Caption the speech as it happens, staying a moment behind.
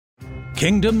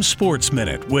Kingdom Sports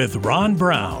Minute with Ron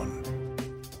Brown.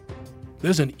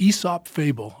 There's an Aesop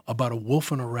fable about a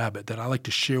wolf and a rabbit that I like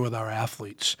to share with our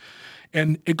athletes.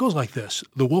 And it goes like this.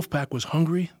 The wolf pack was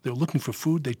hungry. They were looking for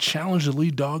food. They challenged the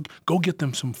lead dog, go get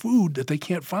them some food that they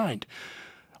can't find.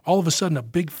 All of a sudden, a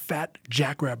big, fat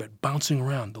jackrabbit bouncing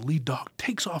around. The lead dog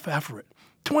takes off after it.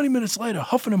 20 minutes later,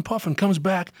 huffing and puffing, comes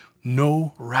back,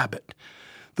 no rabbit.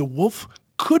 The wolf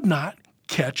could not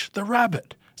catch the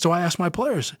rabbit. So I asked my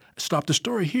players, stop the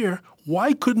story here,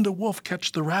 why couldn't the wolf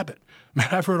catch the rabbit? Man,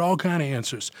 I've heard all kind of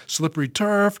answers. Slippery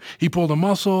turf, he pulled a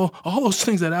muscle, all those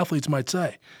things that athletes might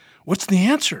say. What's the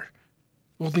answer?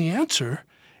 Well, the answer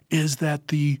is that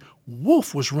the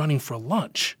wolf was running for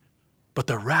lunch, but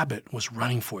the rabbit was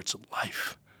running for its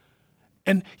life.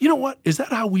 And you know what? Is that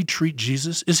how we treat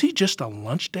Jesus? Is he just a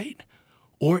lunch date?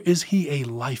 Or is he a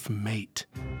life mate?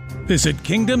 Visit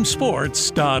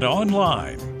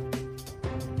kingdomsports.online.